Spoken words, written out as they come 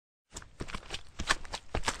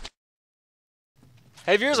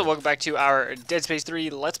Hey viewers, and welcome back to our Dead Space 3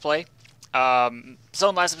 Let's Play. So in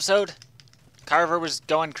the last episode, Carver was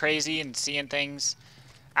going crazy and seeing things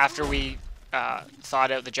after we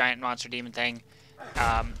thawed out the giant monster demon thing.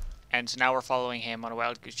 And so now we're following him on a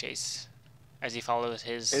wild goose chase as he follows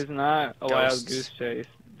his It's not a ghosts. wild goose chase.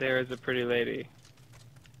 There is a pretty lady.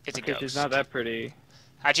 It's a Okay, ghost. she's not that pretty.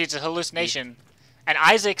 Actually, it's a hallucination. And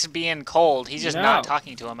Isaac's being cold. He's just not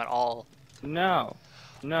talking to him at all. No.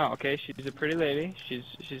 No, okay, she's a pretty lady. She's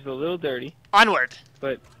a little dirty. Onward!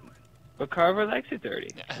 But Carver likes it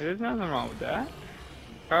dirty. There's nothing wrong with that.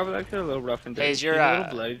 Carver likes it a little rough and dirty. Hey, is your, she's a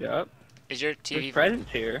little bloodied up. Is your TV... There's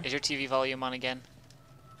presents here. Is your TV volume on again?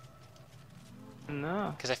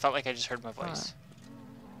 No. Because I felt like I just heard my voice.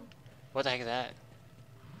 What the heck is that?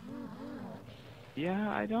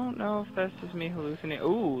 Yeah, I don't know if that's just me hallucinating.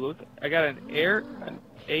 Ooh, look, I got a ripcore.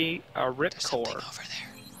 There's something over there.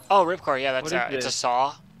 Oh, ripcore, yeah, that's it's a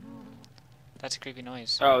saw. That's a creepy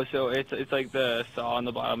noise. Oh, so it's like the saw on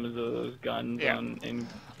the bottom of those guns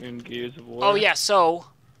in Gears of War. Oh yeah, so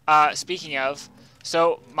speaking of,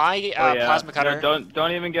 so my plasma cutter. No,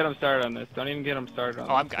 don't even get him started on this. Don't even get him started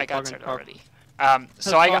on this. I got started already.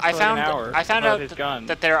 So I found out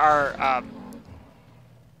that there are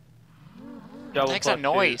what the heck's that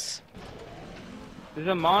noise? There's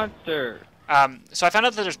a monster. So I found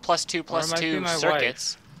out that there's +2/+2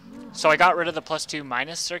 circuits. So I got rid of the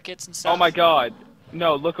 +2- circuits and stuff. Oh my god.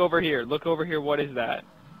 No, look over here. Look over here. What is that?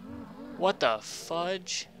 What the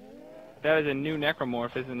fudge? That is a new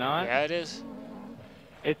Necromorph, is it not? Yeah, it is.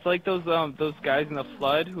 It's like those guys in the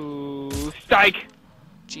flood who... Spike!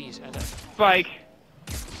 Jeez, Spike!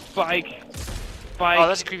 Spike! Spike! Oh,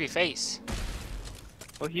 that's a creepy face.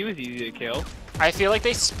 Well, he was easy to kill. I feel like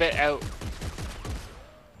they spit out.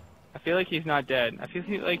 I feel like he's not dead. I feel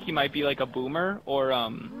like he might be like a boomer or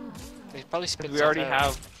They probably spit we already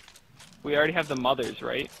have the mothers,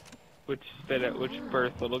 right? Which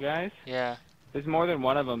birth little guys. Yeah. There's more than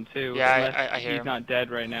one of them too. Yeah, I hear he's him. not dead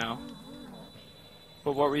right now.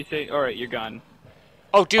 But what were you saying? All right, you're gone.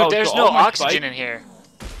 Oh, dude, there's no oxygen in here.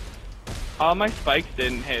 All my spikes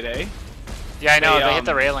didn't hit, eh? Yeah, I know. They hit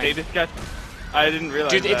the railing. They just got. I didn't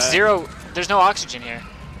realize. Dude, it's zero. There's no oxygen here.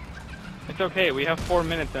 It's okay. We have 4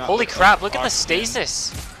 minutes now. Holy crap! Look at the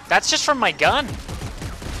stasis. That's just from my gun.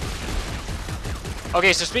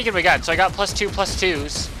 Okay, so speaking of my gun, so I got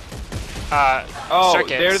 +2/+2s. Circuits.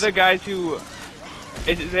 They're the guys who.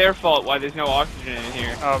 It's their fault why there's no oxygen in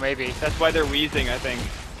here. Oh, maybe. That's why they're wheezing, I think.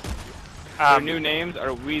 Their new names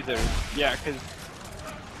are Wheezers. Yeah, because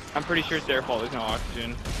I'm pretty sure it's their fault there's no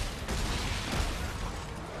oxygen.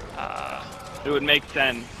 It would make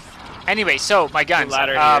sense. Anyway, so my guns.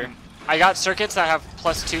 Here. I got circuits that have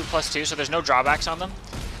 +2/+2, so there's no drawbacks on them.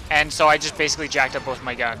 And so I just basically jacked up both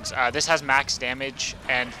my guns. This has max damage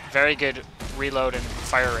and very good reload and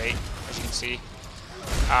fire rate, as you can see.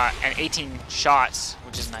 And 18 shots,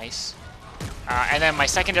 which is nice. And then my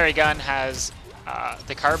secondary gun has,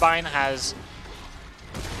 the carbine has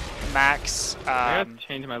max... I gotta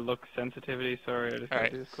change my look sensitivity, sorry, I just gotta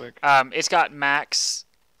do this quick. It's got max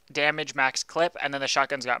damage, max clip, and then the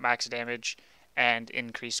shotgun's got max damage and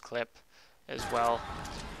increased clip as well,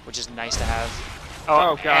 which is nice to have.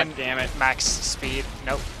 Oh god damn it. Max speed.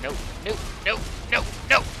 Nope, nope, nope, nope, nope,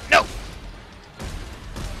 nope, nope.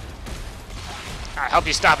 I'll help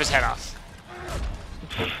you stop his head off.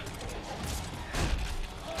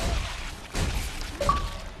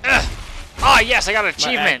 Oh yes, I got an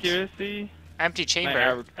achievement. My accuracy. Empty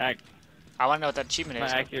chamber. I want to know what that achievement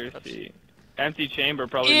is. My accuracy. Oops. Empty chamber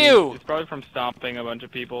probably. Ew! It's probably from stomping a bunch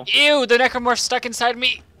of people. Ew! The Necromorphs stuck inside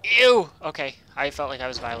me. Ew! Okay, I felt like I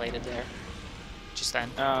was violated there. Just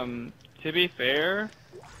then. To be fair,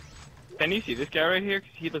 can you see this guy right here? 'Cause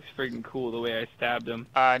he looks freaking cool the way I stabbed him.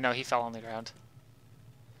 No, he fell on the ground.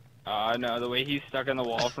 No, the way he's stuck on the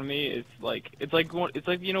wall from me is like it's like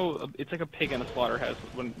you know it's like a pig in a slaughterhouse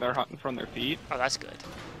when they're hunting from their feet. Oh, that's good.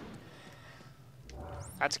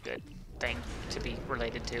 That's a good thing to be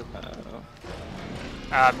related to.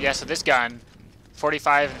 Yeah, so this gun,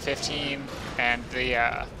 45 and 15, and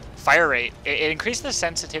the fire rate, it increased the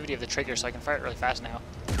sensitivity of the trigger, so I can fire it really fast now,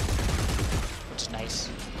 which is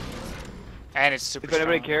nice. And it's super strong. If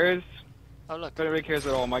anybody cares, oh look. If anybody cares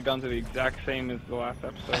at all, my guns are the exact same as the last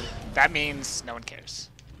episode. That means no one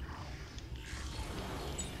cares.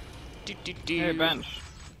 Hey, bench.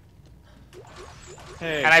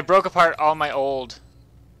 Hey. And I broke apart all my old...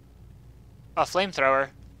 A flamethrower.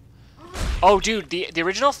 Oh, dude, the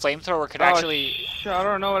original flamethrower could actually... I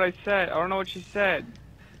don't know what I said. I don't know what she said.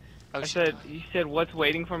 Oh, he said, what's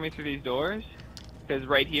waiting for me through these doors? Because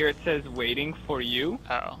right here it says waiting for you.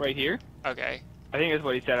 Uh-oh. Right here. Okay. I think that's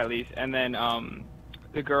what he said at least. And then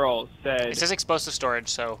the girl said. It says explosive storage,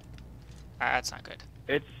 so that's not good.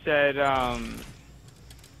 It said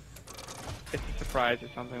it's a surprise or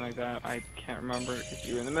something like that. I can't remember if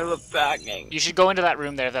you were in the middle of packing. You should go into that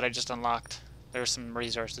room there that I just unlocked. There's some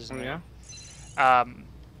resources in there. Yeah.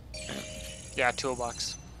 Yeah,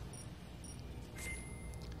 toolbox.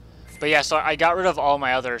 But yeah, so I got rid of all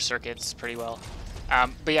my other circuits pretty well.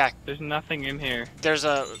 But yeah, There's nothing in here. there's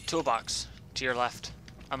a toolbox to your left.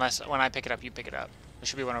 Unless when I pick it up, you pick it up. There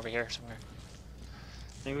should be one over here somewhere.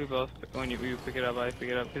 I think we both, when you pick it up, I pick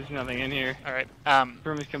it up. There's nothing in here. All right. The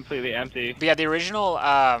room is completely empty. But yeah, the original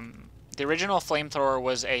flamethrower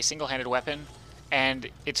was a single-handed weapon, and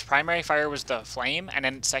its primary fire was the flame, and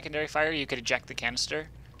then secondary fire you could eject the canister,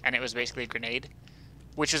 and it was basically a grenade,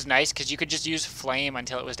 which was nice because you could just use flame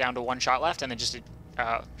until it was down to one shot left, and then just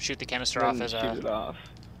shoot the canister off as shoot it a off.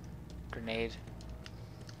 grenade.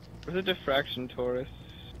 Where's the diffraction Taurus?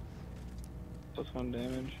 +1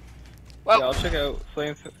 damage. Well, Yeah, I'll check out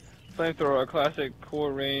flamethrower, a classic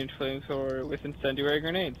core range flamethrower with incendiary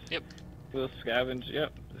grenades. Yep. We'll scavenge.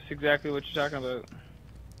 Yep, that's exactly what you're talking about.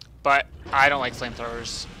 but I don't like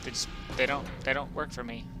flamethrowers. They don't work for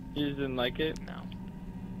me. You just didn't like it? No.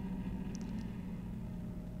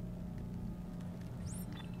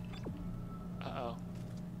 Uh-oh.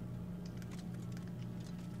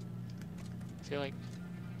 I feel like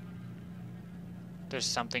there's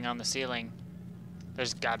something on the ceiling.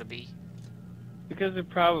 There's gotta be. Because it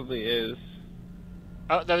probably is.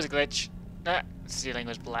 Oh, that was a glitch. The ceiling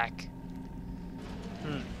was black.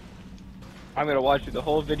 I'm gonna watch the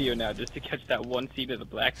whole video now just to catch that one scene of the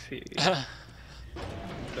black sea. That's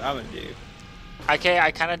what I'm gonna do. Okay,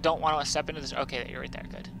 I kind of don't want to step into this. Okay, you're right there.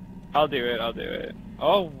 Good. I'll do it, I'll do it.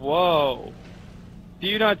 Oh, whoa. Do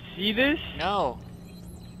you not see this? No.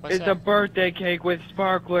 What's It's that? a birthday cake with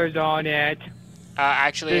sparklers on it.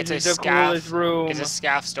 Actually, This it's is a the coolest scaff. room. It's a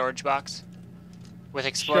scaff storage box. With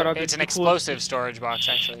Shut up, It's it's an the coolest- explosive storage box,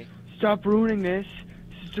 actually. Stop ruining this.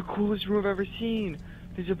 This is the coolest room I've ever seen.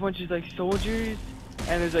 There's a bunch of like soldiers,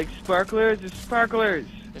 and there's like sparklers. There's sparklers,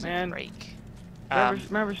 There's man. a break.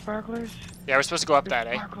 Remember sparklers? Yeah, we're supposed to go up There's that,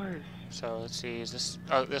 eh? sparklers. So let's see. Is this?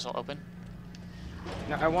 Oh, this will open.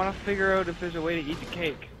 Now I want to figure out if there's a way to eat the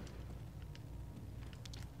cake.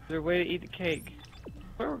 Is there a way to eat the cake?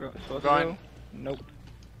 Where are we going? Supposed to Going. go? Nope.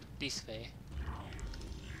 This way.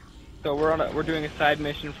 So we're doing a side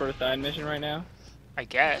mission for a side mission right now. I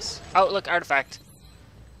guess. Oh, look, artifact.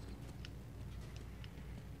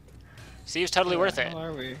 See, it was totally worth it. Where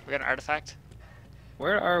are we? We got an artifact.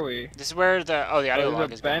 Where are we? This is where the the audio log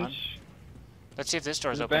There's is a going. bench. Let's see if this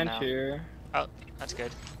door's There's a open bench now. here. Oh, that's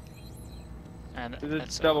good. And There's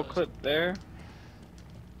that's a double closed. clip there.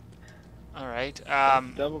 All right. A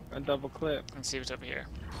double clip. Let's see what's over here.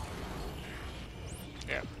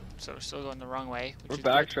 Yeah. So we're still going the wrong way. We're Which is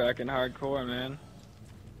good. backtracking hardcore, man.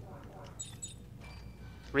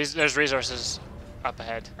 There's resources up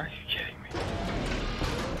ahead. Are you kidding me?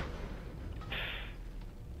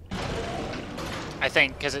 I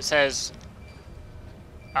think, because it says.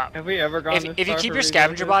 Have we ever gone this If you far keep for your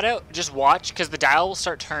scavenger resources? bot out, just watch, because the dial will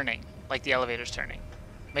start turning, like the elevator's turning.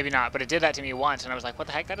 Maybe not, but it did that to me once, and I was like, what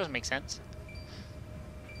the heck? That doesn't make sense.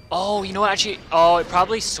 Oh, you know what? Actually, oh, it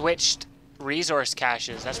probably switched resource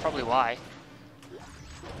caches. That's probably why.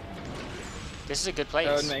 This is a good place.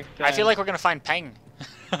 That would make I feel sense. like we're going to find Peng.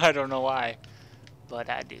 I don't know why, but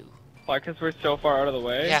I do. Why? Because we're so far out of the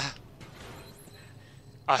way? Yeah.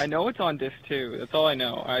 I know it's on disc 2. That's all I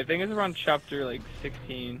know. I think it's around chapter like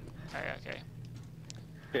 16. Okay.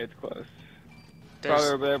 Okay, it's close. There's-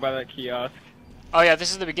 Probably over there by that kiosk. Oh yeah,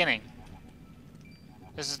 this is the beginning.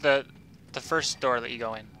 This is the first door that you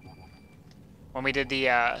go in. When we did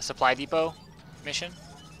the supply depot mission.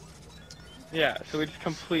 Yeah, so we just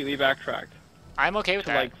completely backtracked I'm okay with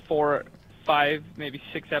to that. like 4, 5, maybe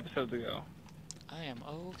 6 episodes ago. I am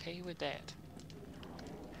okay with that.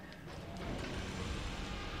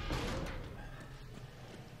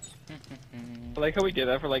 I like how we did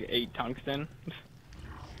that for like 8 tungsten.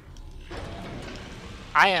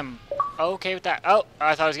 I am okay with that. Oh,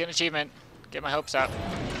 I thought I was getting an achievement. Get my hopes up.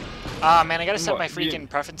 Ah, man, I gotta set What, my you- freaking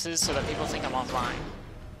preferences so that people think I'm offline.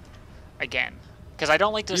 Again. Because I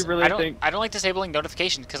don't like this. You really think- I don't like disabling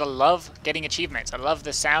notifications because I love getting achievements. I love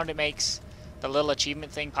the sound it makes, the little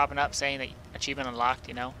achievement thing popping up saying that achievement unlocked.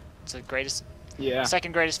 You know, it's the greatest, Yeah.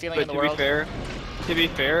 second greatest feeling But in the to world. be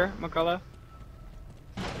fair, McCullough,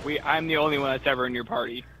 I'm the only one that's ever in your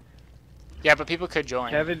party. Yeah, but people could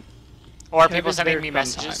join. Kevin, Or people Kevin's sending there me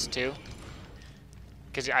messages sometimes. too.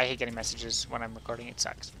 Because I hate getting messages when I'm recording. It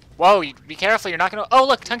sucks. Whoa! Be careful. You're not gonna. Oh,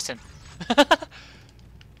 look, tungsten.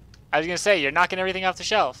 I was gonna say you're knocking everything off the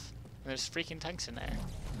shelf. And there's freaking tanks in there.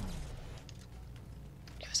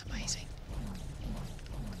 It was amazing.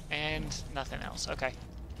 And nothing else. Okay.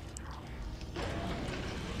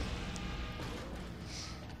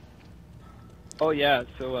 Oh yeah,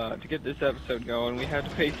 so to get this episode going, we have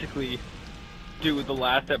to basically do the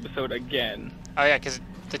last episode again. Oh yeah, because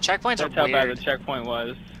the checkpoints That's are how weird. bad the checkpoint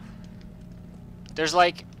was. There's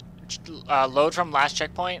like load from last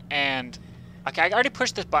checkpoint, and okay, I already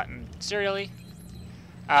pushed this button. Seriously?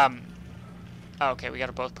 Oh, okay, we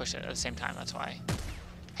gotta both push it at the same time. That's why.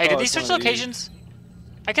 Hey, did these switch locations?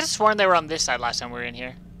 I could have sworn they were on this side last time we were in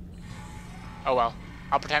here. Oh well,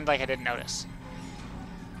 I'll pretend like I didn't notice.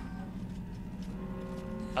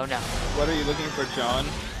 Oh no. What are you looking for, John?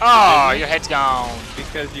 Oh, your head's gone.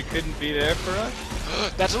 Because you couldn't be there for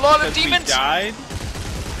us? That's a lot of Because demons. we died?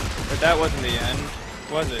 But that wasn't the end,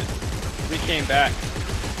 was it? We came back.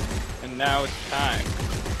 And now it's time.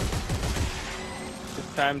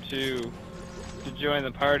 It's time to join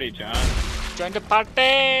the party, John. Join the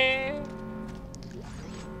party.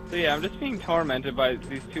 So yeah, I'm just being tormented by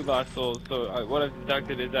these two lost souls. So what I've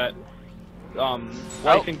deducted is that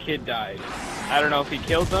wife and kid died. I don't know if he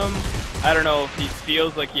killed them. I don't know if he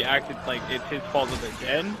feels like he acted like it's his fault that they're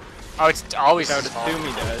dead. Oh, it's always I would his fault. assume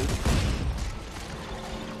he does.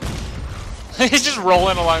 He's just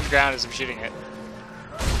rolling along the ground as I'm shooting it.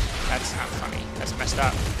 That's not funny. That's messed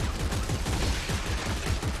up.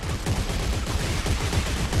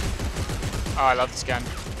 Oh, I love this gun.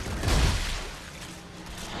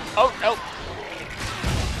 Oh, no.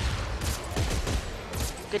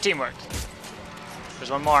 Good teamwork.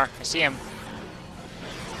 There's one more. I see him.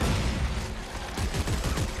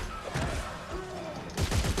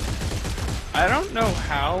 I don't know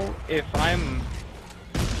how, if I'm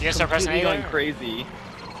You gonna start pressing A going there? crazy,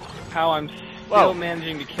 how I'm Whoa. still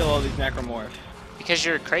managing to kill all these Necromorphs. Because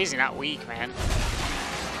you're crazy, not weak, man.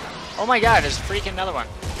 Oh my god, there's freaking another one.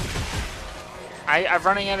 I'm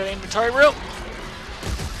running out of inventory room.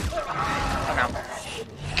 Oh no.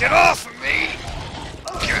 Get off of me!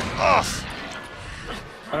 Get off!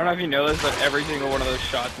 I don't know if you know this, but every single one of those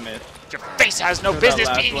shots missed. Your face has no Except that business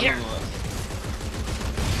last being one here. on the left.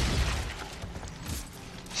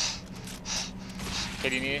 Okay,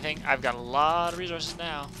 do you need anything? I've got a lot of resources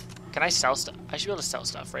now. Can I sell stuff? I should be able to sell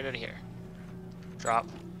stuff right out of here. Drop.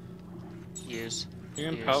 Use. You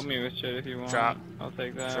can Use. help me with shit if you want. Drop. I'll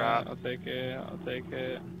take that. Drop. I'll take it. I'll take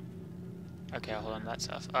it. Okay, I'll hold on to that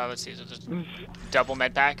stuff. Let's see. So just double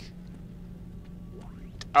med pack.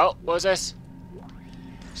 Oh, what was this?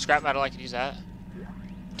 Scrap metal. I could use that.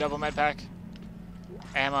 Double med pack.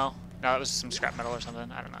 Ammo. No, it was some scrap metal or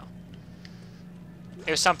something. I don't know.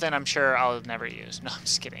 It was something I'm sure I'll never use. No, I'm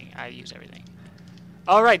just kidding. I use everything.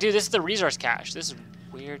 All right, dude. This is the resource cache. This is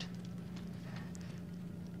weird.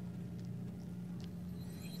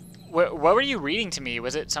 What were you reading to me?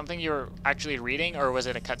 Was it something you were actually reading, or was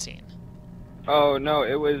it a cutscene? Oh no,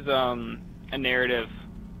 it was a narrative.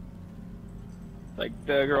 Like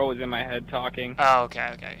the girl was in my head talking, Oh,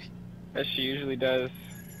 okay, okay. as she usually does.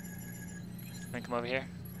 Let me come over here.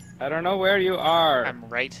 I don't know where you are. I'm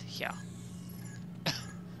right here.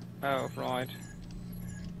 Oh, right.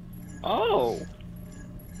 Oh.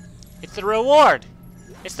 It's the reward.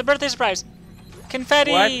 It's the birthday surprise.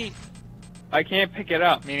 Confetti. What? I can't pick it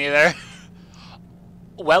up. Me neither.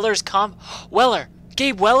 Weller's Weller.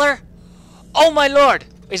 Gabe Weller? Oh my lord.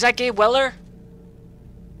 Is that Gabe Weller?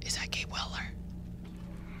 Is that Gabe Weller?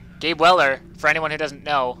 Gabe Weller, for anyone who doesn't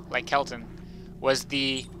know, like Kelton, was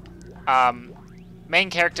the main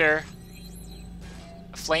character,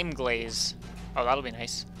 Flame Glaze. Oh, that'll be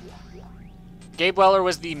nice. Gabe Weller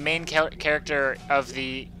was the main character of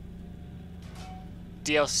the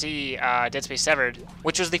DLC Dead Space Severed,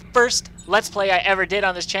 which was the first Let's Play I ever did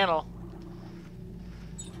on this channel.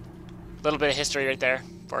 Little bit of history right there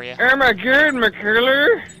for you. Oh my god,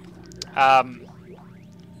 McCurler!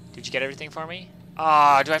 Did you get everything for me?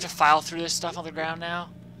 Ah, do I have to file through this stuff on the ground now?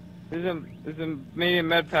 There's a medium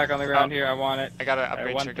med pack on the ground here. I want it. I got an I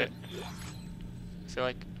upgrade want circuit. it. I feel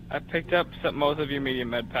like I picked up most of your medium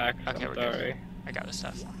med packs. okay, I'm we're sorry. good. I got this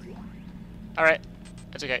stuff. All right,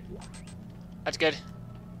 that's okay. That's good.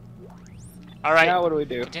 All right. Now what do we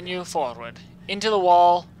do? Continue forward into the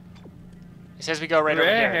wall. It says we go right over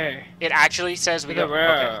here. Hooray. It actually says we go.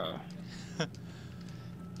 Okay.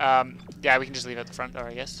 Hooray. Yeah, we can just leave it at the front door,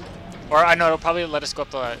 I guess. Or I know it'll probably let us go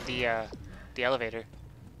up the elevator.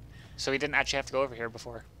 So we didn't actually have to go over here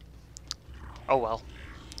before. Oh well.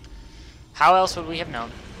 How else would we have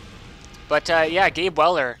known? But yeah, Gabe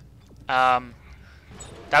Weller.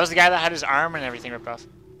 That was the guy that had his arm and everything ripped off.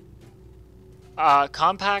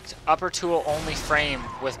 Compact upper tool only frame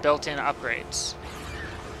with built-in upgrades.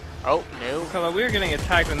 Oh, no. Color, we are getting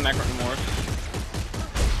attacked with Necromorphs.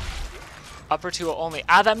 Upper 2 only.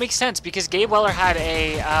 Ah, that makes sense because Gabe Weller had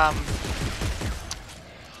a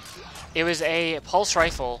it was a pulse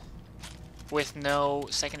rifle with no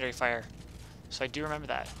secondary fire. So I do remember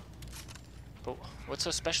that. But what's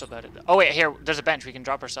so special about it? Oh wait, here, there's a bench. We can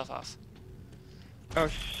drop our stuff off. Oh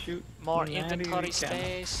shoot. More inventory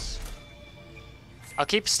space. I'll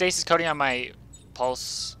keep stasis coating on my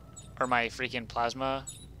pulse or my freaking plasma.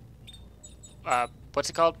 What's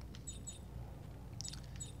it called?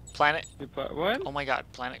 Planet. What? Oh my god,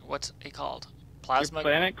 planet. What's it called? Plasma. Your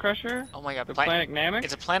planet crusher? Oh my god, the planet Namek?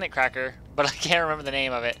 It's a planet cracker, but I can't remember the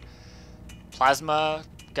name of it. Plasma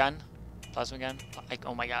gun. Plasma gun.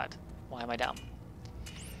 Oh my god, why am I dumb?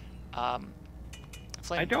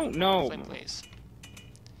 Flame, I don't know. Flame blaze.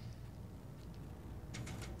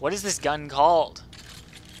 What is this gun called?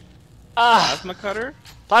 Plasma cutter?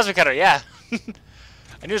 Plasma cutter, yeah. I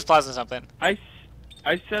knew it was plasma something. I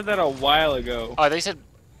said that a while ago. Oh, they said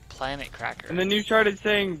planet cracker. And then you started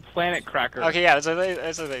saying planet cracker. Okay, yeah, that's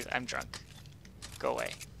what they, I'm drunk. Go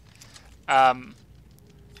away.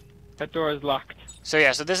 That door is locked. So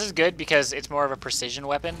yeah, so this is good because it's more of a precision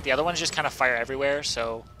weapon. The other ones just kind of fire everywhere,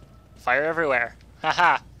 so fire everywhere.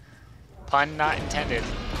 Haha. Pun not intended.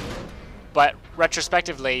 But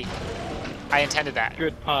retrospectively, I intended that.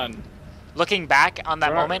 Good pun. Looking back on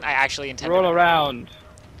that moment, I actually intended Roll it. around.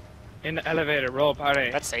 In the elevator, roll party.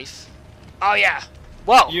 That's safe. Oh yeah.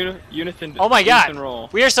 Whoa. Unison. Oh my god. Unison roll.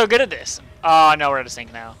 We are so good at this. Oh no, we're out of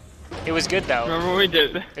sync now. It was good though. Remember what we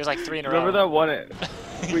did? It was like 3 in a row. Remember that one?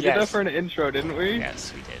 We Yes. did that for an intro, didn't we?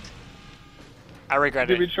 Yes, we did. I regret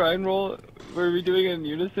Did it. we try and roll? Were we doing it in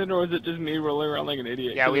unison, or was it just me rolling around like an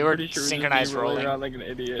idiot? Yeah, 'Cause we I'm were pretty sure it was just me synchronized rolling. around like an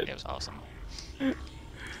idiot. It was awesome.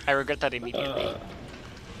 I regret that immediately.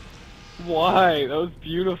 Why? That was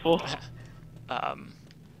beautiful.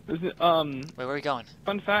 Wait, where are we going?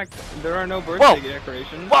 Fun fact: there are no birthday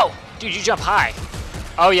decorations. Whoa! Dude, you jump high.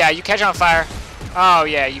 Oh yeah, you catch on fire. Oh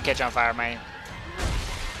yeah, you catch on fire, man.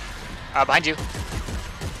 Behind you.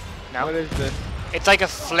 No? What is this? It's like a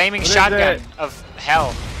flaming What is shotgun it? of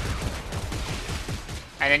hell.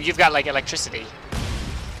 And then you've got like electricity.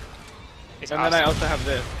 It's And awesome. then I also have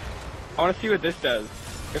this. I want to see what this does.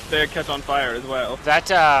 If they catch on fire as well. That,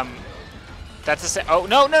 that's the same. Oh,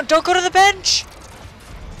 no, no, don't go to the bench!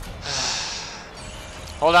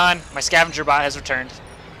 Hold on, my scavenger bot has returned.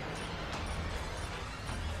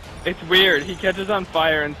 It's weird. He catches on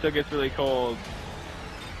fire and still gets really cold.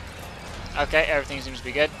 Okay, everything seems to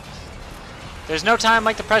be good. There's no time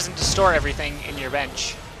like the present to store everything in your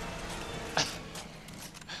bench.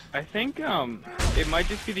 I think it might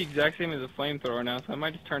just be the exact same as a flamethrower now, so I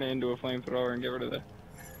might just turn it into a flamethrower and get rid of the.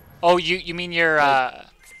 Oh, you mean your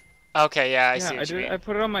okay, yeah, I see what you mean. I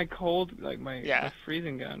put it on my cold, like my Yeah.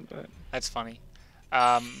 freezing gun, but. That's funny.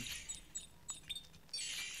 Got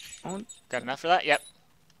enough for that? Yep.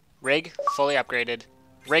 Rig fully upgraded.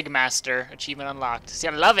 Rig master achievement unlocked. See,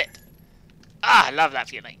 I love it. Ah, I love that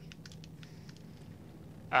feeling.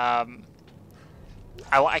 I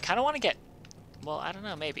kind of want to get. Well, I don't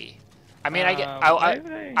know. Maybe. I mean,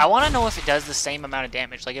 I want to know if it does the same amount of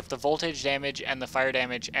damage. Like if the voltage damage and the fire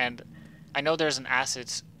damage, and I know there's an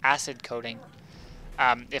acid coating.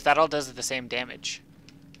 If that all does the same damage,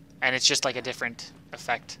 and it's just like a different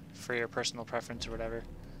effect for your personal preference or whatever.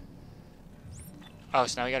 Oh,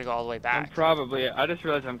 so now we gotta go all the way back. I just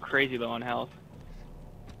realized I'm crazy low on health.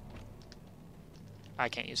 I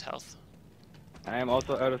can't use health. I am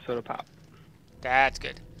also out of soda pop. That's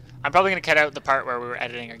good. I'm probably gonna cut out the part where we were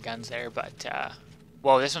editing our guns there, but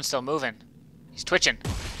whoa, this one's still moving. He's twitching.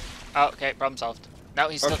 Oh, okay, problem solved. No,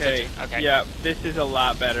 he's still twitching. Okay. Yeah, this is a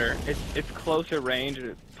lot better. It's closer range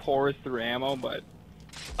and it pours through ammo, but.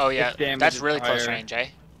 Oh yeah, its damage that's is really close higher. range, eh?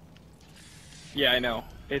 Yeah, I know.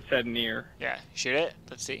 It said near. Yeah, shoot it.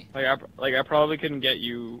 Let's see. Like I probably couldn't get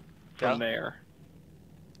you from there.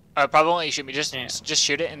 Probably won't you shoot me. Just Yeah. just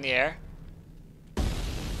shoot it in the air.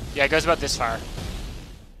 Yeah, it goes about this far.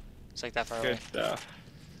 It's like that far away. Good stuff.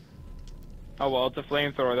 Oh well, it's a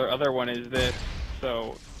flamethrower. The other one is this,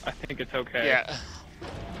 so I think it's okay. Yeah.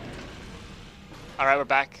 All right, we're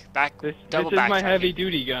back. This Double is my backtracking. heavy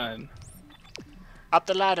duty gun. Up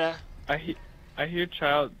the ladder. I hear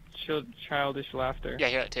childish laughter. Yeah, I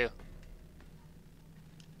hear it too.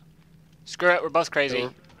 Screw it, we're both crazy.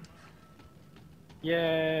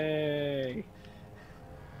 Yay!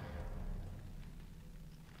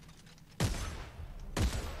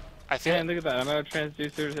 I feel And look at that, I'm out of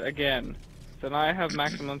transducers again. So now I have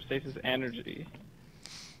maximum stasis energy.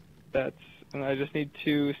 And I just need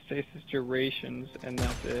 2 stasis durations, and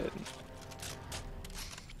that's it.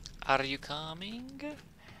 Are you coming?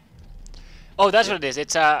 Oh, that's what it is.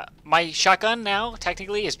 It's my shotgun now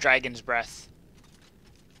technically is Dragon's Breath.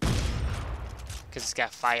 Cause it's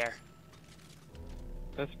got fire.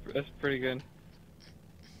 That's pretty good.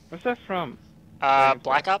 What's that from?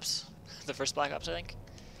 Black Ops, the first Black Ops, I think.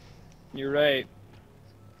 You're right.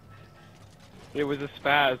 It was a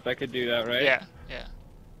spaz that could do that, right? Yeah, yeah.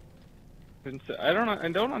 I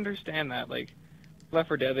don't understand that. Like, Left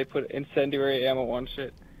 4 Dead, they put incendiary ammo on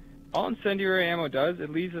shit. All incendiary ammo does, it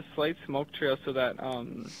leaves a slight smoke trail so that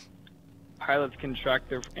pilots can track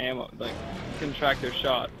their ammo, like can track their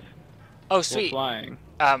shots. Oh, sweet. While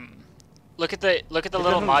flying. Look at the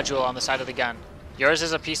little module on the side of the gun. Yours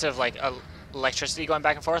is a piece of like electricity going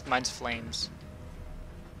back and forth. Mine's flames.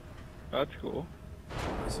 That's cool.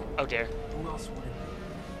 Oh dear. Who else would it be?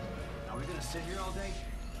 Are we gonna sit here all day?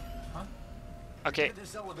 Huh? Okay. We did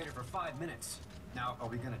this elevator for 5 minutes. Now, are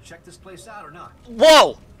we gonna check this place out or not?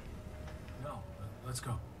 Whoa! No. Let's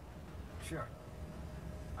go. Sure.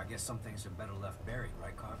 I guess some things are better left buried,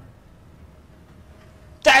 right, Carver?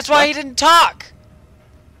 That's why he didn't talk.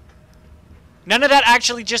 None of that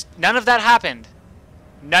happened.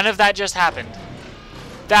 None of that just happened.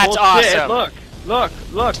 That's awesome. Look,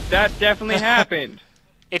 that definitely happened.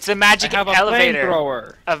 It's the magic I have a elevator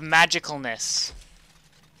flamethrower of magicalness.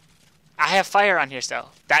 I have fire on here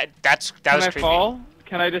still. That was creepy. Can I fall?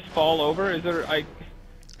 Can I just fall over? Is there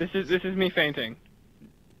This is me fainting.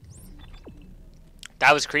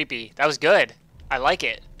 That was creepy. That was good. I like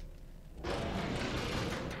it. That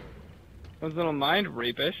was a little mind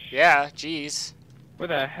rapish. Yeah, jeez. Where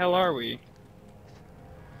the hell are we?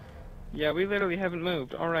 Yeah, we literally haven't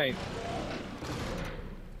moved. All right.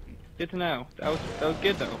 Good to know. That was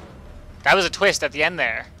good though. That was a twist at the end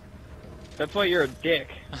there. That's why you're a dick.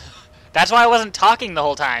 That's why I wasn't talking the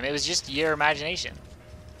whole time. It was just your imagination.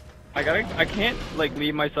 I can't like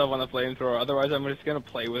leave myself on the flamethrower. Otherwise, I'm just gonna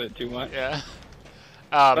play with it too much. Yeah.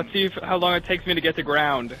 Let's see how long it takes me to get to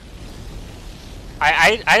ground.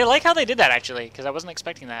 I like how they did that actually, because I wasn't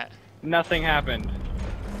expecting that. Nothing happened.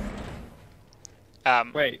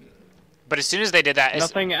 Wait. But as soon as they did that,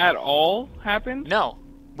 Nothing at all happened? No,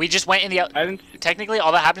 we just went in the. I didn't. Technically,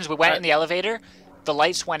 all that happens, we went in the elevator, the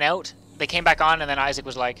lights went out, they came back on, and then Isaac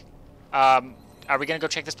was like, "Are we gonna go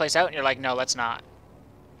check this place out?" And you're like, "No, let's not."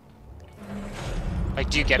 Like,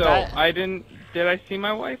 do you get that? So I didn't. Did I see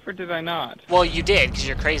my wife or did I not? Well, you did, because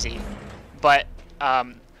you're crazy. But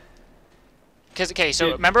okay,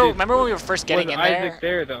 so remember when we were first getting in there? Was Isaac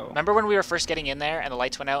there though? Remember when we were first getting in there and the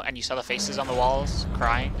lights went out and you saw the faces on the walls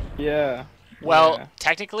crying? Yeah. Well, yeah.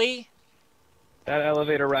 technically, that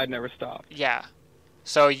elevator ride never stopped. Yeah.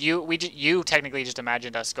 So you technically just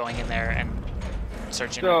imagined us going in there and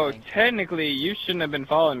searching. So technically, you shouldn't have been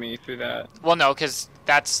following me through that. Well, no, because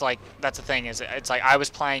that's the thing is it's like I was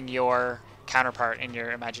playing your counterpart in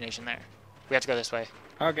your imagination there. We have to go this way.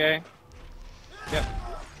 Okay. Yep.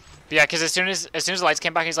 But yeah, because as soon as the lights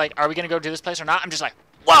came back, he's like, "Are we gonna go do this place or not?" I'm just like,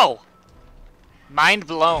 "Whoa!" Mind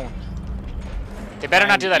blown. They better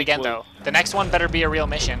not do that again though. The next one better be a real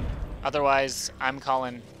mission. Otherwise, I'm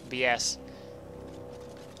calling BS.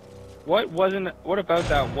 What about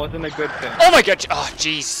that wasn't a good thing? Oh my god! Oh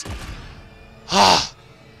jeez. Ah.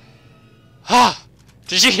 Ah.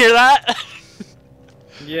 Did you hear that?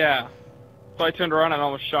 Yeah. So I turned around and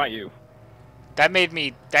almost shot you. That gave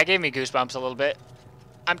me goosebumps a little bit.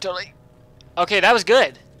 I'm totally. Okay, that was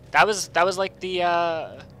good. That was like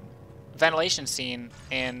the ventilation scene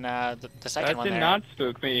in the second one there. That did not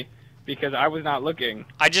spook me because I was not looking.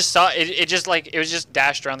 I just saw it. It was just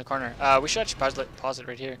dashed around the corner. We should actually pause it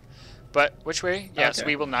right here. But which way? Yes, okay.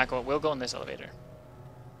 We will not go. We'll go in this elevator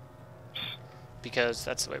because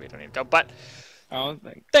that's the way we don't need to go. But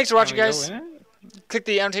thanks for watching, guys. Click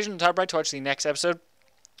the annotation on the top right to watch the next episode.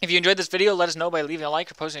 If you enjoyed this video, let us know by leaving a like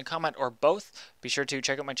or posting a comment or both. Be sure to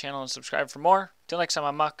check out my channel and subscribe for more. Till next time,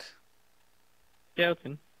 I'm Muck.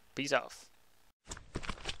 Kelton. Peace off.